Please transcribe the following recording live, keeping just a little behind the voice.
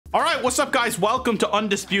All right, what's up, guys? Welcome to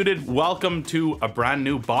Undisputed. Welcome to a brand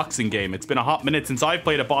new boxing game. It's been a hot minute since I've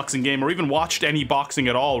played a boxing game or even watched any boxing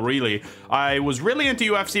at all, really. I was really into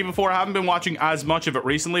UFC before. I haven't been watching as much of it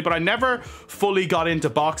recently, but I never fully got into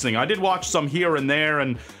boxing. I did watch some here and there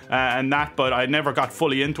and that, but I never got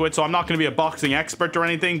fully into it. So I'm not going to be a boxing expert or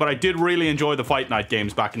anything, but I did really enjoy the Fight Night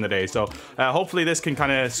games back in the day. So hopefully this can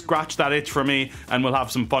kind of scratch that itch for me and we'll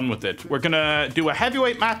have some fun with it. We're going to do a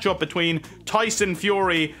heavyweight matchup between Tyson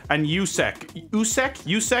Fury and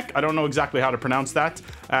Usyk. I don't know exactly how to pronounce that,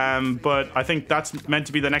 but I think that's meant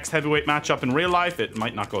to be the next heavyweight matchup in real life. It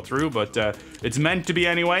might not go through, but it's meant to be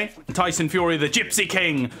anyway. Tyson Fury, the Gypsy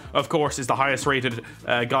King, of course, is the highest rated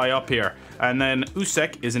guy up here. And then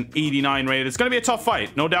Usyk is an 89 rated. It's going to be a tough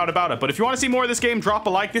fight, no doubt about it. But if you want to see more of this game, drop a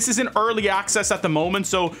like. This is in early access at the moment,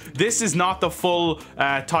 so this is not the full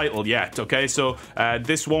title yet, okay? So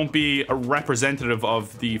this won't be a representative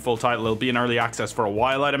of the full title. It'll be in early access for a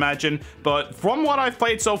while, I'd imagine. But from what I've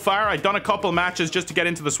played so far, I've done a couple matches just to get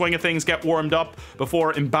into the swing of things, get warmed up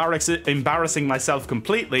before embarrassing myself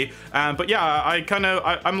completely. But yeah,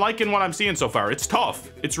 I'm liking what I'm seeing so far. It's tough.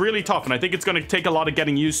 It's really tough, and I think it's going to take a lot of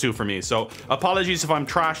getting used to for me. So apologies if I'm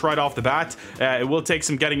trash right off the bat. It will take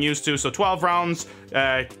some getting used to. So 12 rounds,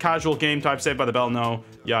 casual game type, Saved by the Bell, no,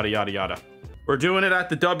 yada, yada, yada. We're doing it at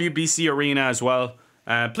the WBC Arena as well.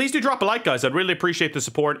 Please do drop a like, guys. I'd really appreciate the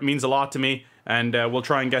support. It means a lot to me. And we'll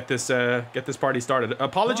try and get this party started.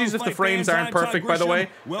 Apologies if the frames aren't perfect, by the way.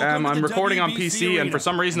 I'm recording on PC, and for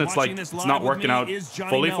some reason it's like it's not working out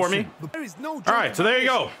fully for me. All right, so there you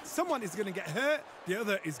go. Someone is going to get hurt, the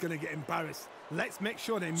other is going to get embarrassed. Let's make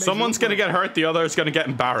sure they. Someone's going to get hurt, the other is going to get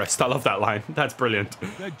embarrassed. I love that line. That's brilliant.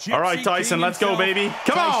 All right, Tyson, let's go, baby.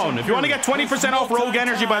 Come on. If you want to get 20% off Rogue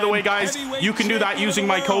Energy, by the way, guys, you can do that using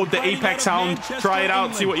my code, the Apex Hound. Try it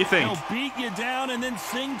out, see what you think. They'll beat you down and then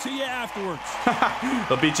sing to you afterwards.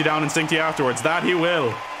 They'll beat you down and sing to you afterwards. That he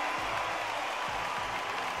will.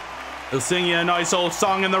 He'll sing you a nice old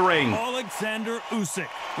song in the ring. Oleksandr Usyk,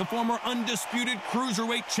 the former undisputed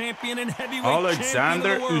cruiserweight champion and heavyweight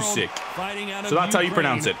Oleksandr Usyk. So that's how you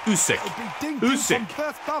pronounce it. Usyk.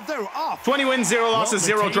 Usyk. 20 wins, 0 losses,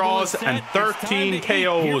 0 draws, and 13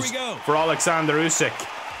 KOs for Oleksandr Usyk.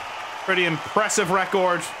 Pretty impressive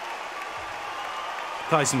record.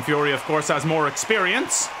 Tyson Fury, of course, has more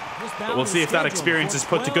experience. But we'll see if that experience is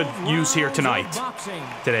put to good use here tonight.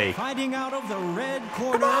 Today. Fighting out of the red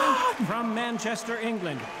corner from Manchester,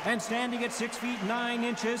 England, and standing at 6 feet 9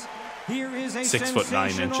 inches. Here is a 6 foot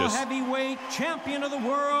 9 inches. Heavyweight champion of the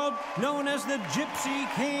world, known as the Gypsy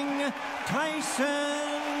King,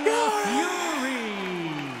 Tyson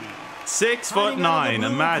Fury. 6 foot 9,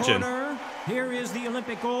 imagine. Here is the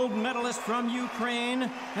Olympic gold medalist from Ukraine,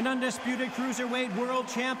 an undisputed cruiserweight world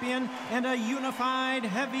champion, and a unified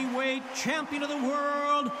heavyweight champion of the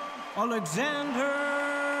world,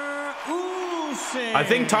 Oleksandr Usyk. I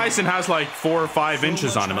think Tyson has like 4 or 5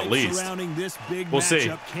 inches on him at least. We'll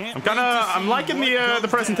see. I'm liking the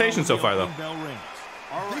presentation so far, though.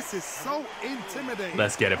 This is so intimidating.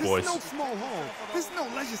 Let's get it, boys. This is no small hall. This is no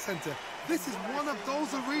leisure center. This is one of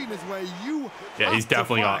those arenas where you. Yeah, he's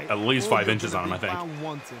definitely got at least 5 inches on him, I think.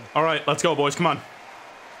 All right, let's go, boys. Come on.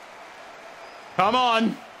 Come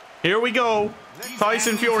on. Here we go.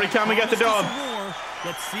 Tyson Fury, can we get the dub?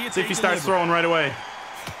 Let's see if he starts throwing right away.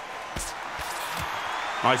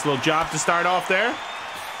 Nice little jab to start off there.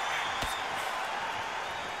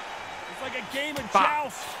 It's like a game of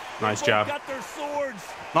joust. Nice jab. Got their swords.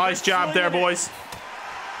 Nice jab there, boys.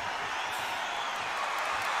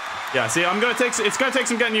 Yeah, see, it's gonna take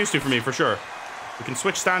some getting used to for me, for sure. We can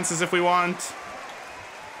switch stances if we want.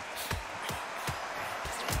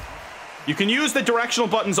 You can use the directional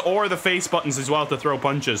buttons or the face buttons as well to throw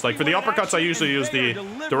punches. Like for the uppercuts, I usually use the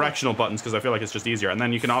directional buttons because I feel like it's just easier. And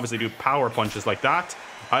then you can obviously do power punches like that.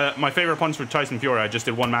 My favorite punch with Tyson Fury, I just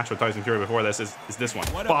did one match with Tyson Fury before this, is this one.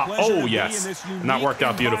 Oh, yes. And that worked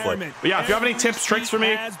out beautifully. But yeah, if you have any tips, tricks for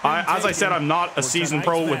me, as I said, I'm not a seasoned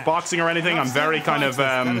pro with boxing or anything. I'm very kind of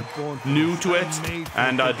new to it,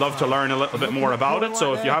 and I'd love to learn a little bit more about it.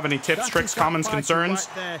 So if you have any tips, tricks, comments, concerns,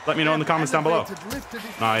 let me know in the comments down below.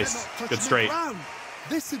 Nice. Good straight.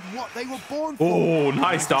 This is what they were born for. Oh,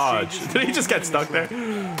 nice dodge. Did he just get stuck there?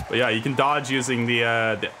 But yeah, you can dodge using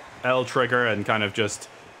the L trigger and kind of just...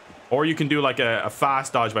 Or you can do like a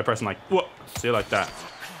fast dodge by pressing like, whoa, see, like that.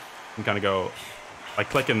 And kind of go, like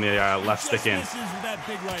clicking the left stick in.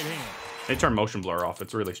 They turn motion blur off.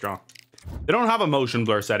 It's really strong. They don't have a motion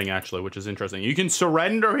blur setting, actually, which is interesting. You can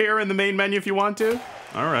surrender here in the main menu if you want to.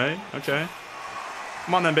 All right, okay.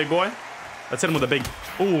 Come on then, big boy. Let's hit him with a big,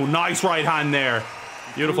 ooh, nice right hand there.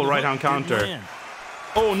 Beautiful right hand counter.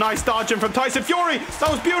 Oh, nice dodging from Tyson Fury.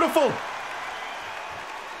 That was beautiful.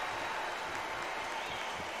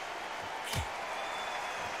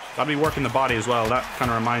 Gotta be working the body as well. That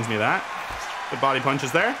kind of reminds me of that. Good body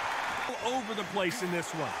punches there. All over the place in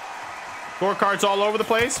this one. Scorecards all over the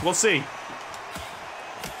place. We'll see.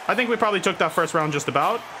 I think we probably took that first round just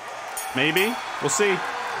about. Maybe. We'll see.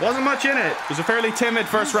 Wasn't much in it. It was a fairly timid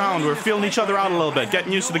first round. We're feeling each other out a little bit,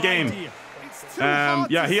 getting used to the game.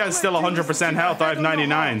 Yeah, he has still 100% health. I have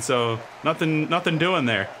 99, so nothing doing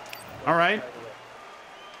there. All right.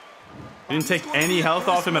 Didn't take any health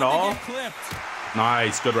off him at all.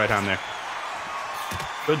 Nice, good right hand there.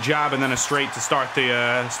 Good jab and then a straight to start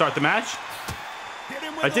the match.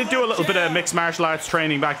 I did do a little bit of mixed martial arts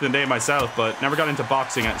training back in the day myself, but never got into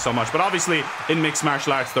boxing so much. But obviously, in mixed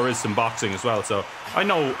martial arts, there is some boxing as well, so I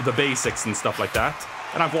know the basics and stuff like that.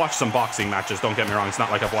 And I've watched some boxing matches, don't get me wrong. It's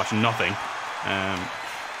not like I've watched nothing.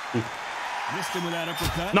 Missed him with that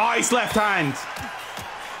uppercut. Nice left hand.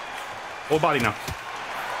 Whole body now.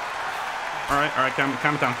 All right,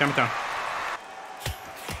 calm it down.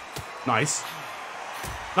 Nice.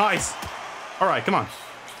 All right, come on.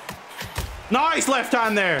 Nice left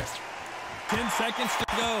hand there. 10 seconds to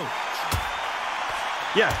go.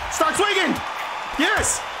 Yeah, start swinging.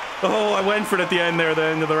 Yes. Oh, I went for it at the end there, the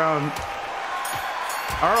end of the round.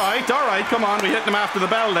 All right, come on. We hit him after the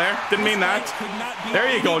bell there. Didn't mean that.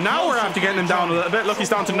 There you go. Now we're after getting him down a little bit. Look, he's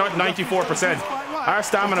down to 94%. Our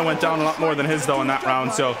stamina went down a lot more than his, though, in that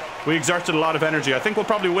round, so we exerted a lot of energy. I think we'll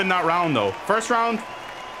probably win that round, though. First round,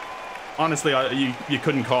 honestly, you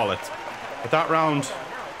couldn't call it. But that round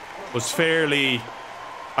was fairly...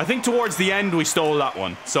 I think towards the end, we stole that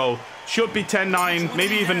one. So, should be 10-9,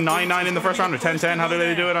 maybe even 9-9 in the first round, or 10-10. How do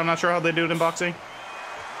they do it? I'm not sure how they do it in boxing.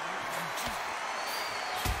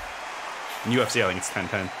 In UFC, I think it's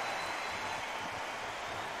 10-10.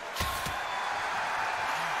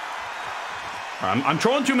 I'm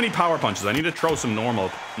throwing too many power punches. I need to throw some normal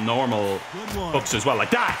hooks as well. Like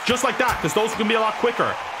that. Just like that. Because those can be a lot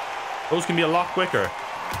quicker. Oh,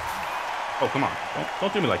 come on.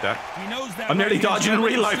 Don't do me like that. I'm nearly dodging in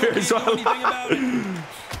real life here as well.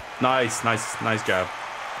 Nice jab.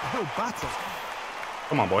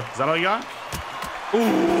 Come on, boy. Is that all you got?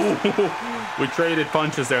 Ooh. We traded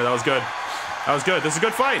punches there. That was good. This is a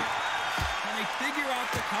good fight.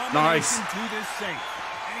 Nice.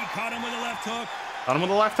 Caught him with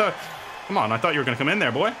a left hook. Come on, I thought you were going to come in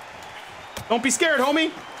there, boy. Don't be scared,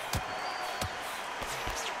 homie.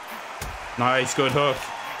 Nice, good hook.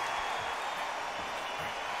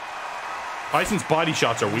 Tyson's body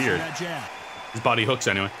shots are weird. His body hooks,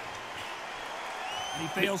 anyway.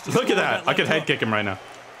 Look at that. I could head kick him right now.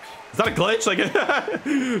 Is that a glitch? Like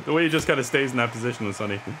the way he just kind of stays in that position is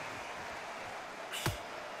funny.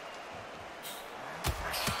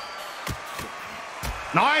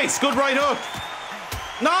 Nice, good right hook.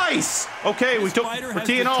 Nice. Okay, we're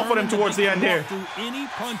teeing off with him towards the end here. Any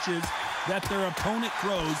punches that their opponent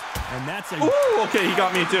throws, and that's a... Ooh, okay, he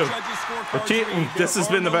got me too. This has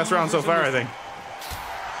been the best round so far, I think.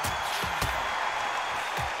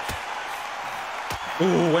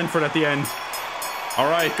 Ooh, went for it at the end. All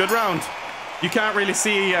right, good round. You can't really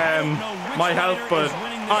see my health, but...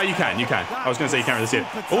 Oh, you can. I was going to say you can't really see it.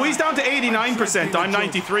 Oh, he's down to 89%. I'm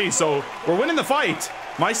 93, so we're winning the fight.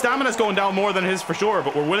 My stamina's going down more than his for sure,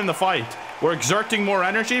 but we're winning the fight. We're exerting more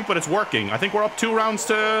energy, but it's working. I think we're up 2 rounds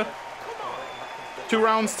to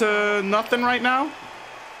nothing right now.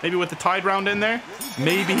 Maybe with the tied round in there.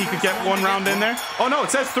 Maybe he could get 1 round in there. Oh, no,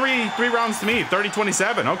 it says 3 rounds to me.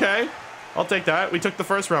 30-27. Okay. I'll take that. We took the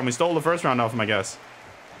first round. We stole the first round off him, I guess.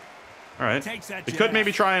 All right. We could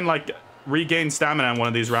maybe try and, like, regain stamina in one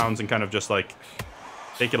of these rounds and kind of just, like,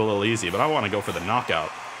 take it a little easy. But I want to go for the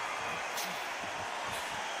knockout.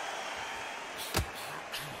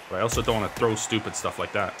 But I also don't want to throw stupid stuff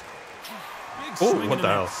like that. Oh, what the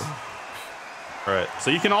hell? All right.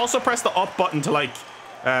 So you can also press the up button to, like,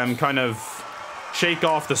 kind of shake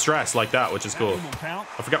off the stress like that, which is cool.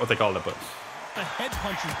 I forgot what they called it, but... The head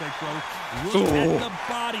punches they throw. Look at the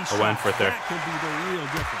body shot. I went for it there. That could be the real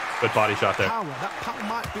difference. Good body shot there.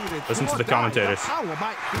 Listen to the commentators.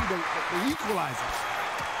 The equalizer.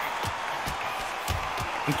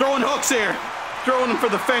 I'm throwing hooks here. Throwing them for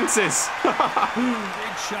the fences.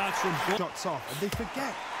 Big shots from shots off, and they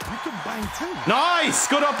forget you can bang too. Nice.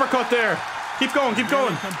 Good uppercut there. Keep going.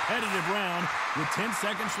 Competitive round with 10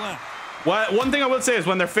 seconds left. Well, one thing I will say is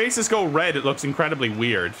when their faces go red, it looks incredibly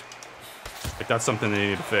weird. Like, that's something they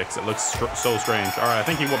need to fix. It looks so strange. All right, I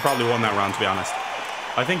think he probably won that round, to be honest.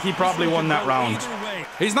 I think he probably won that round.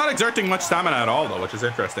 He's not exerting much stamina at all, though, which is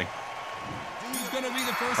interesting. He's going to be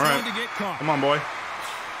the first one to get caught. Come on, boy.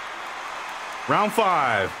 Round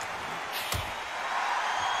 5.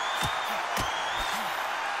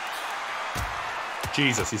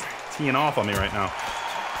 Jesus, he's teeing off on me right now.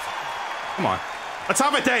 Come on. Let's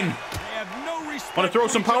have it then. Want to throw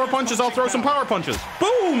some power punches? I'll throw some power punches.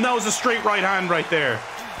 Boom! That was a straight right hand right there.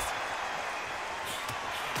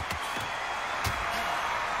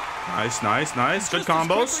 Nice, nice, nice. Good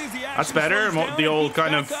combos. That's better. The old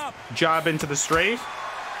kind of jab into the straight,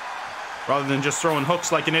 rather than just throwing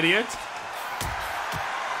hooks like an idiot.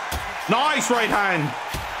 Nice right hand.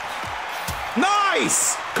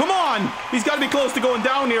 Nice! Come on! He's got to be close to going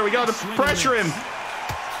down here. We got to pressure him.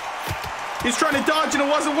 He's trying to dodge and it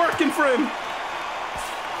wasn't working for him.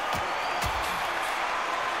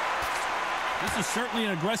 This is certainly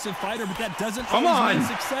an aggressive fighter, but that doesn't Come on!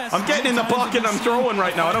 Success. I'm getting in the pocket and I'm throwing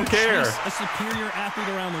right now. I don't care. A superior athlete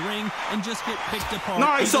around the ring and just get picked apart.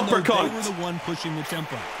 Nice uppercut. They were the one pushing the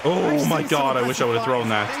tempo. Oh my God! I wish I would have thrown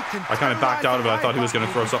that. I kind of backed out of it. I thought he was going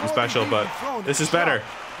to throw something special, but this is better.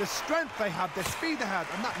 The strength they have, the speed they have,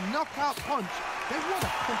 and that knockout punch. They want to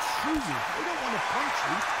punch through you. They don't want to punch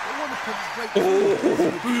you. They want to punch straight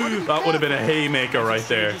through you. That would have been a haymaker right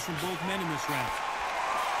there.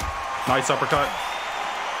 Nice uppercut.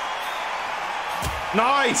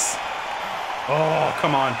 Nice! Oh,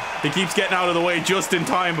 come on. He keeps getting out of the way just in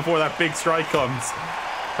time before that big strike comes.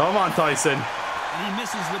 Come on, Tyson. And he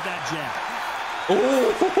misses with that jab. Oh,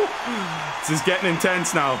 this is getting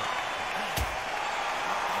intense now.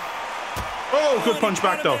 Oh, good punch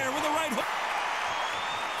back, though.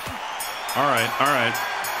 All right, all right.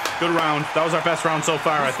 Good round. That was our best round so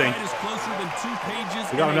far, I think.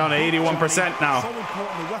 We got him down to 81% now.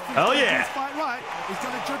 Hell yeah.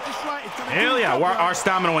 Hell yeah. Our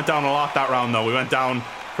stamina went down a lot that round, though. We went down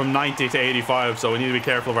from 90 to 85, so we need to be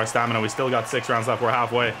careful of our stamina. We still got 6 rounds left. We're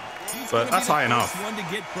halfway. But that's high enough.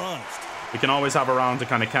 We can always have a round to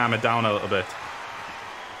kind of calm it down a little bit.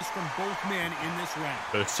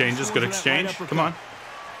 Good exchanges. Good exchange. Come on.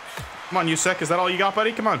 Come on, Usyk. Is that all you got,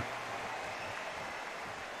 buddy? Come on.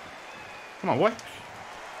 Come on, what?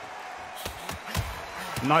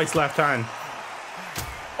 Nice left hand.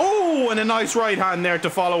 Oh, and a nice right hand there to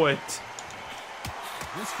follow it.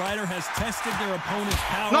 This fighter has tested their opponent's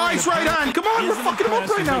power. Nice right hand. Come on, we're fucking him up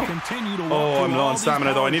right now. Oh, I'm low on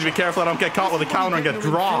stamina, though. I need to be careful I don't get caught with a counter and get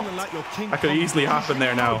dropped. That could easily happen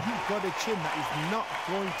there now.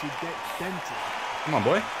 Come on,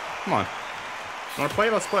 boy. Come on. You want to play?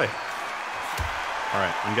 Let's play. All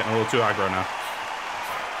right, I'm getting a little too aggro now.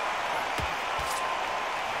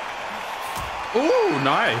 Ooh,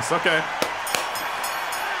 nice. Okay.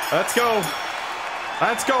 Let's go.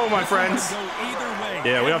 Let's go, my friends.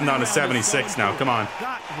 Yeah, we have him down to 76 now. Come on.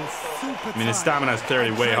 I mean, his stamina is clearly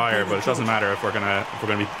way higher, but it doesn't matter if we're gonna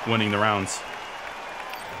be winning the rounds.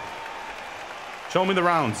 Show me the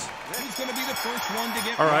rounds.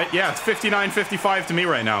 All right. Yeah, it's 59-55 to me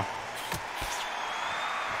right now.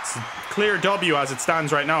 It's a clear W as it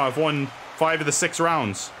stands right now. I've won 5 of the 6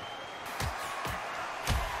 rounds.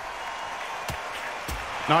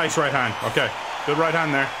 Nice right hand. Okay. Good right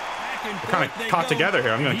hand there. We're kind of caught together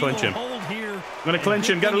here. I'm going to clinch him. I'm going to clinch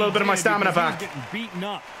him. Get a little bit of my stamina back.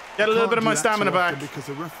 Get a little bit of my stamina back. Because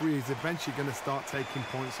the referee is eventually going to start taking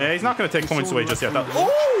points. Yeah, he's not going to take points away just yet.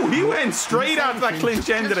 Oh, he went straight out of that clinch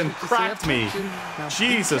ended and cracked me.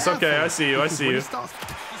 Jesus. Okay, I see you. I see you.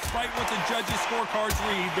 Despite what the judges' scorecards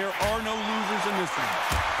read, there are no losers in this one.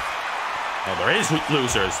 Oh, there is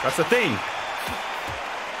losers. That's the thing.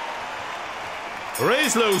 There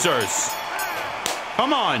is losers.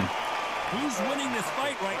 Come on. Who's winning this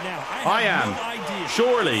fight right now? I am. No idea.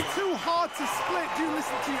 Surely. It's too hard to split. Do you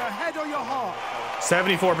listen to your head or your heart?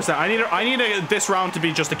 74%. I need this round to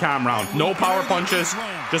be just a calm round. No power punches.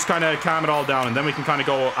 Just kind of calm it all down, and then we can kind of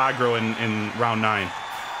go aggro in round 9.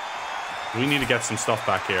 We need to get some stuff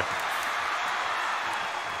back here.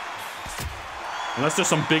 Unless there's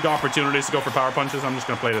some big opportunities to go for power punches, I'm just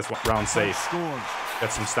going to play this round safe.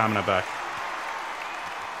 Get some stamina back.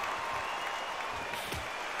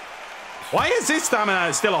 Why is his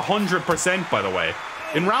stamina still 100%, by the way?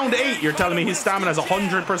 In round 8, you're telling me his stamina is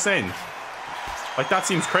 100%. Like, that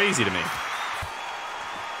seems crazy to me.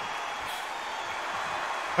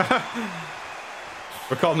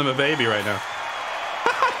 We're calling him a baby right now.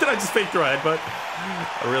 Did I just fake through a headbutt?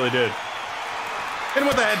 I really did. Hit him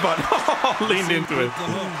with the headbutt. Leaned into it.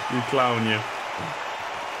 You clown, you.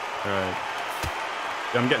 Alright.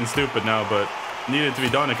 Yeah, I'm getting stupid now, but needed to be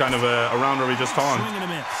done. A kind of a round where we just taunt.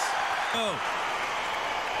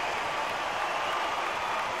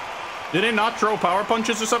 Did they not throw power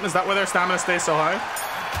punches or something? Is that why their stamina stays so high?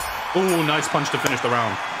 Ooh, nice punch to finish the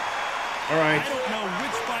round. All right. I don't know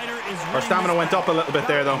which fighter Our stamina went up a little bit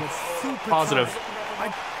there, though. Positive.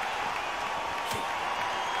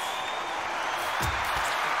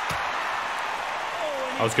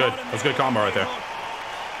 That was good. That was a good combo right there.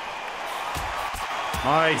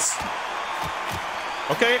 Nice.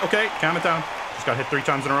 Okay, okay. Calm it down. Just got hit 3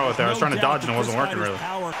 times in a row out there. I was trying to dodge and it wasn't working really.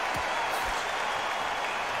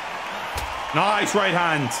 Nice right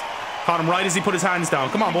hand. Caught him right as he put his hands down.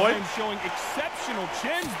 Come on, boy. Showing exceptional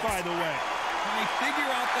chins, by the way. Can they figure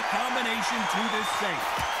out the combination to this safe?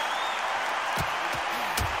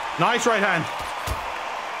 Nice right hand.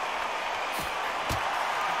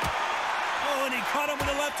 Oh, and he caught him with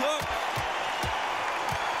a left hook.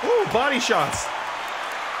 Ooh, body shots.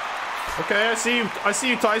 Okay, I see you. I see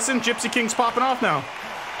you, Tyson. Gypsy King's popping off now.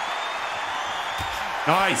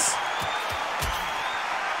 Nice.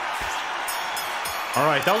 All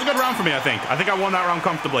right, that was a good round for me, I think. I think I won that round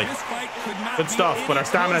comfortably. Good stuff, but our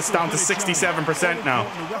stamina's down to 67% now.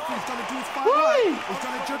 The referee's gonna do his fight right. He's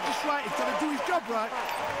gonna judge this right. He's gonna do his job right.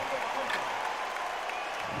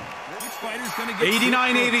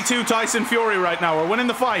 89-82 Tyson Fury right now. We're winning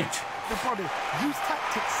the fight. Use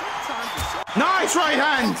tactics sometimes. Nice right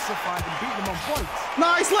hand.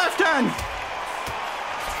 Nice left hand.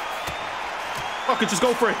 Fuck it, just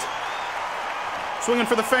go for it. Swinging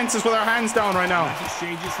for the fences with our hands down right now.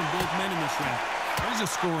 Exchanges from both men in this round. There's a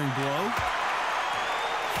scoring blow.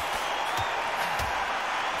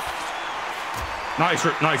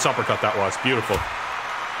 Nice uppercut that was. Beautiful.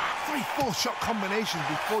 3-4 shot combinations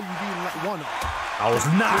before you even let one off. That was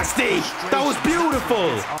nasty. That was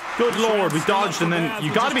beautiful. Good lord, we dodged and then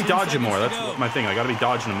you got to be dodging more. That's my thing. I got to be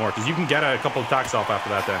dodging them more because you can get a couple of attacks off after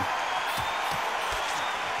that then.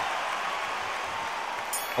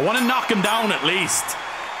 I want to knock him down at least.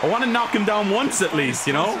 I want to knock him down once at least,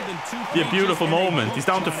 you know? Be a beautiful moment. He's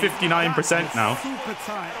down to 59% now.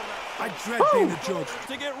 I dread being the judge.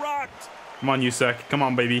 To get rocked. Come on, Usyk. Come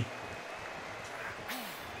on, baby.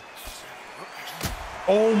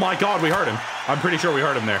 Oh my god, we heard him. I'm pretty sure we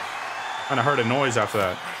heard him there. And I heard a noise after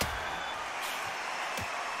that.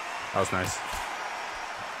 That was nice.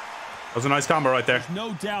 That was a nice combo right there. There's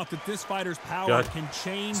no doubt that this fighter's power can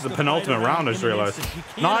change. This is the penultimate round, I just realized.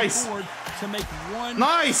 Nice.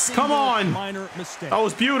 Nice. Come on. That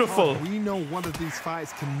was beautiful. We know one of these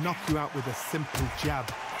fights can knock you out with a simple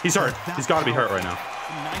jab. He's hurt. He's got to be hurt right now.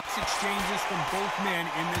 Some nice exchanges from both men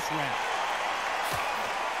in this round.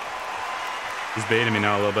 He's baiting me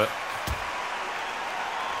now a little bit.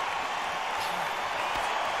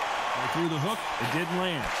 Through the hook, it didn't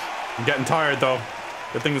land. I'm getting tired though.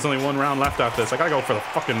 Good thing there's only one round left after this. I gotta go for the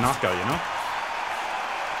fucking knockout, you know?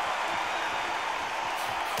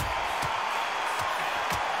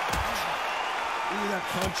 Ooh, that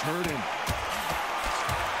punch hurt him.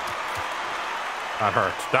 That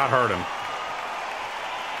hurt. That hurt him.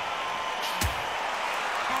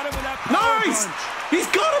 Caught him with that power Nice! punch. He's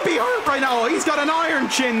gotta be hurt right now. He's got an iron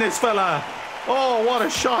chin, this fella. Oh, what a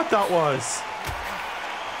shot that was.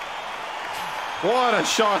 What a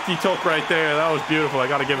shot he took right there. That was beautiful. I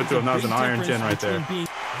got to give it to him. That was an iron chin right there.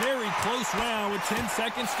 Very close round with 10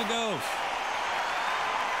 seconds to go.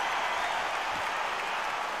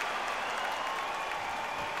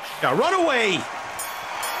 Yeah, run away.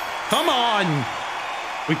 Come on.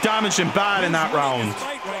 We damaged him bad in that round.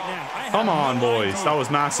 Come on, boys. That was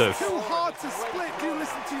massive. Too hard to split. Do you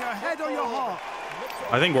listen to your head or your heart?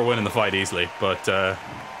 I think we're winning the fight easily, but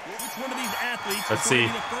let's see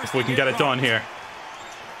if we can get it done here.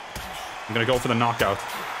 I'm going to go for the knockout.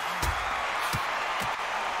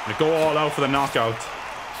 I'm going to go all out for the knockout.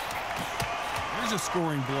 There's a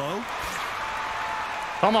scoring blow.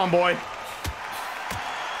 Come on, boy.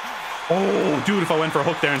 Oh, dude, if I went for a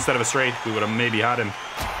hook there instead of a straight, we would have maybe had him.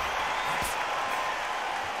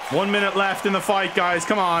 1 minute left in the fight, guys.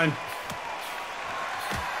 Come on.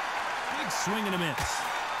 Big swing and a miss.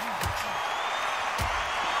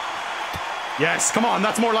 Yes, come on.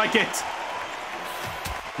 That's more like it.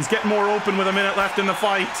 He's getting more open with a minute left in the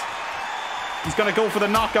fight. He's going to go for the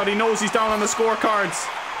knockout. He knows he's down on the scorecards.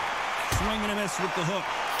 Swing and a miss with the hook.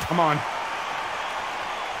 Come on.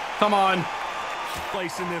 Come on.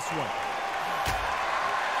 Place in this one.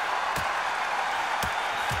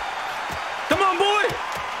 Come on, boy.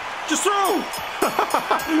 Just throw.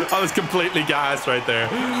 I was completely gassed right there.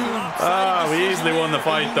 We easily won the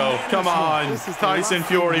fight, though. Come on. Tyson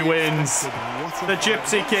Fury wins. The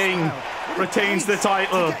Gypsy King retains the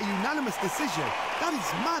title. A unanimous decision. That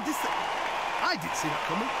is mad. I didn't see that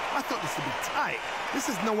coming. I thought this would be tight. This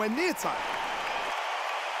is nowhere near tight.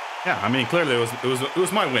 Yeah, I mean, clearly it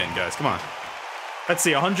was my win, guys. Come on. Let's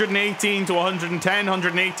see, 118 to 110,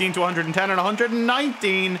 118 to 110, and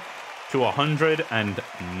 119 to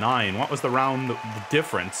 109. What was the round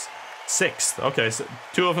difference? 6th. Okay, so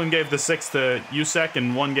 2 of them gave the 6th to Usyk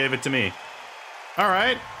and 1 gave it to me. All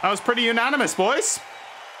right, that was pretty unanimous, boys.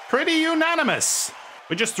 Pretty unanimous.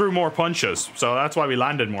 We just threw more punches, so that's why we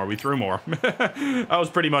landed more. We threw more. That was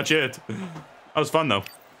pretty much it. That was fun, though.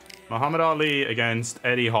 Muhammad Ali against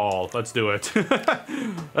Eddie Hall. Let's do it.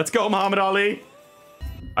 Let's go, Muhammad Ali.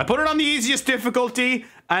 I put it on the easiest difficulty,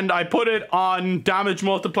 and I put it on damage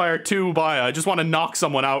multiplier 2 by. I just want to knock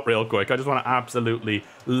someone out real quick. I just want to absolutely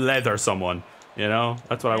leather someone. You know?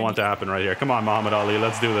 That's what I want to happen right here. Come on, Muhammad Ali.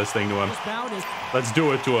 Let's do this thing to him. Let's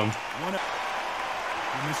do it to him.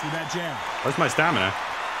 With that jab. Where's my stamina?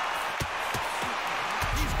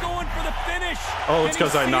 He's going for the finish. Oh, it's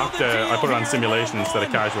because I knocked. I put it on simulation instead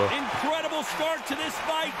of casual. Incredible start to this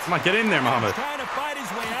fight. Come on, get in there, Muhammad. He's trying to fight his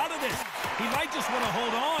way out of this. He might just want to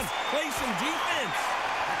hold on, play some defense.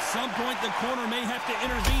 At some point, the corner may have to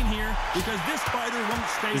intervene here because this fighter won't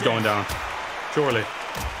stay. He's going down. Surely.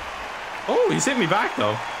 Oh, he's hit me back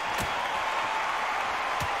though.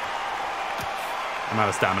 I'm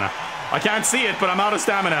out of stamina. I can't see it, but I'm out of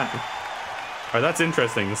stamina. All right, that's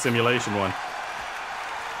interesting, the simulation one.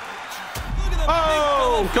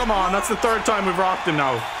 Oh, come on. That's the 3rd time we've rocked him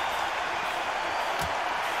now.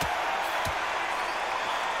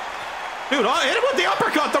 Dude, I hit him with the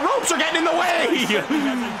uppercut. The ropes are getting in the way.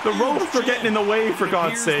 The ropes are getting in the way, for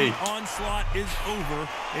God's sake. The onslaught is over,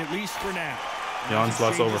 at least for now. The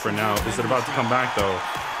onslaught's over for now. Is it about to come back, though?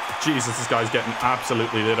 Jesus, this guy's getting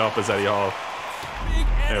absolutely lit up as Eddie Hall.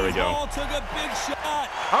 There we go.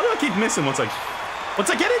 How do I keep missing once I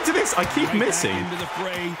get into this? I keep missing.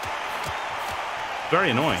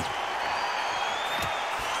 Very annoying.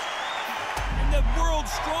 And the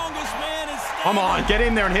world's strongest man is Come on, get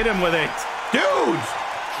in there and hit him with it. Dude!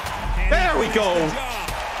 There we go.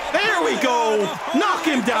 There we go. Knock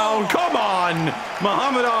him down. Come on.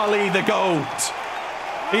 Muhammad Ali, the GOAT.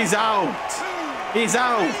 He's out. He's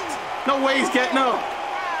out. No way he's getting up.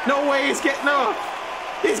 No way he's getting up.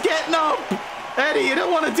 He's getting up. Eddie, you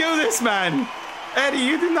don't want to do this, man. Eddie,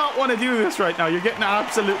 you do not want to do this right now. You're getting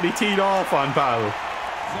absolutely teed off on, pal.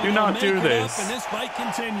 Do not do this. And this fight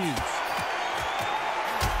continues.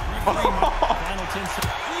 Do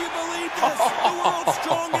you believe this? The world's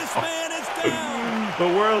strongest man is down. The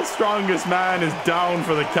world's strongest man is down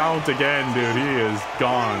for the count again, dude. He is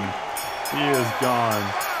gone. He is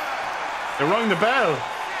gone. They rung the bell.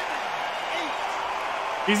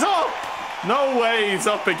 He's up. No way, he's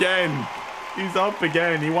up again. He's up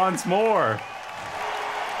again. He wants more.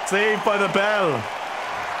 Saved by the bell.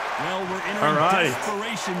 Well, we're entering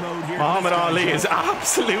desperation mode here. Muhammad Ali is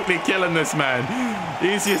absolutely killing this man.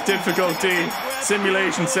 Easiest difficulty,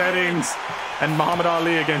 simulation settings, and Muhammad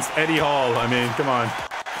Ali against Eddie Hall. I mean, come on.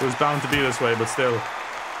 It was bound to be this way, but still.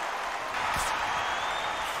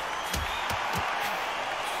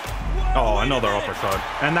 Oh, another uppercut.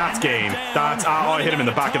 And that's game. That's... Oh, I hit him in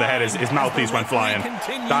the back of the head. His mouthpiece went flying.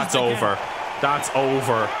 That's over. That's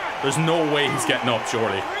over. There's no way he's getting up,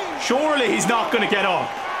 surely. Surely he's not going to get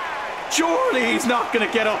up. Surely he's not going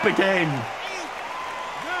to get up again.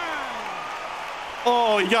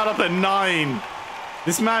 Oh, he got up at 9.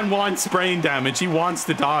 This man wants brain damage. He wants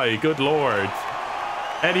to die. Good Lord.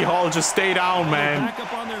 Eddie Hall, just stay down, man.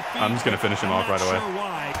 I'm just going to finish him off right away.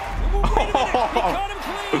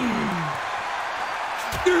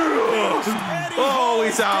 Oh,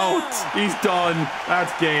 he's out. He's done.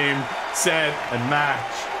 That's game, set, and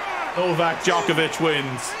match. Novak Djokovic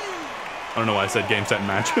wins. I don't know why I said game, set, and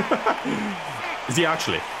match. Is he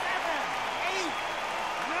actually?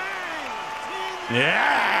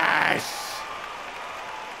 Yes!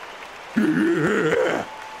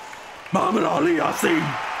 Muhammad Ali, I see.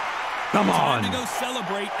 Come on.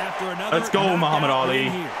 Let's go, Muhammad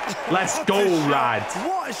Ali. Let's go, lads.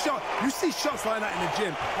 What a shot. You see shots like that in the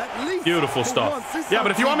gym. At least beautiful stuff. Yeah,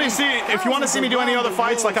 but if you want to see me do any other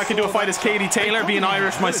fights, like I could do a fight as Katie Taylor, being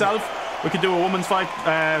Irish myself. We could do a woman's fight,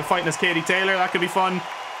 fighting as Katie Taylor. That could be fun.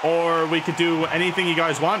 Or we could do anything you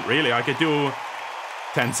guys want, really. I could do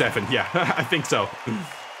 10-7. Yeah, I think so.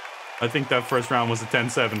 I think that first round was a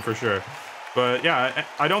 10-7 for sure. But yeah,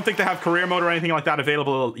 I don't think they have career mode or anything like that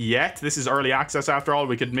available yet. This is early access after all.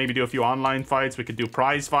 We could maybe do a few online fights. We could do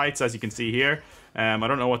prize fights, as you can see here. I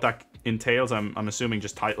don't know what that entails. I'm assuming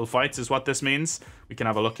just title fights is what this means. We can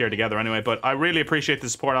have a look here together anyway. But I really appreciate the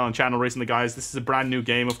support on the channel recently, guys. This is a brand new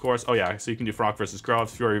game, of course. Oh yeah, so you can do Frock versus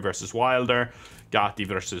Groves, Fury versus Wilder, Gatti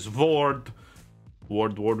versus Ward.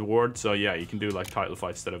 So yeah, you can do like title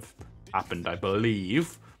fights that have happened, I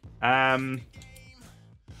believe.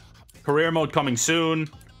 Career mode coming soon.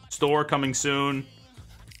 Store coming soon.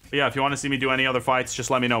 But yeah, if you want to see me do any other fights,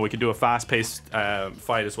 just let me know. We could do a fast-paced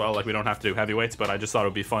fight as well. Like, we don't have to do heavyweights, but I just thought it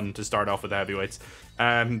would be fun to start off with the heavyweights.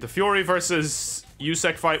 The Fury versus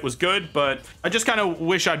Usyk fight was good, but I just kind of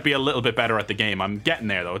wish I'd be a little bit better at the game. I'm getting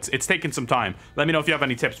there, though. It's taking some time. Let me know if you have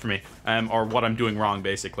any tips for me, or what I'm doing wrong,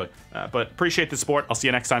 basically. But appreciate the support. I'll see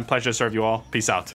you next time. Pleasure to serve you all. Peace out.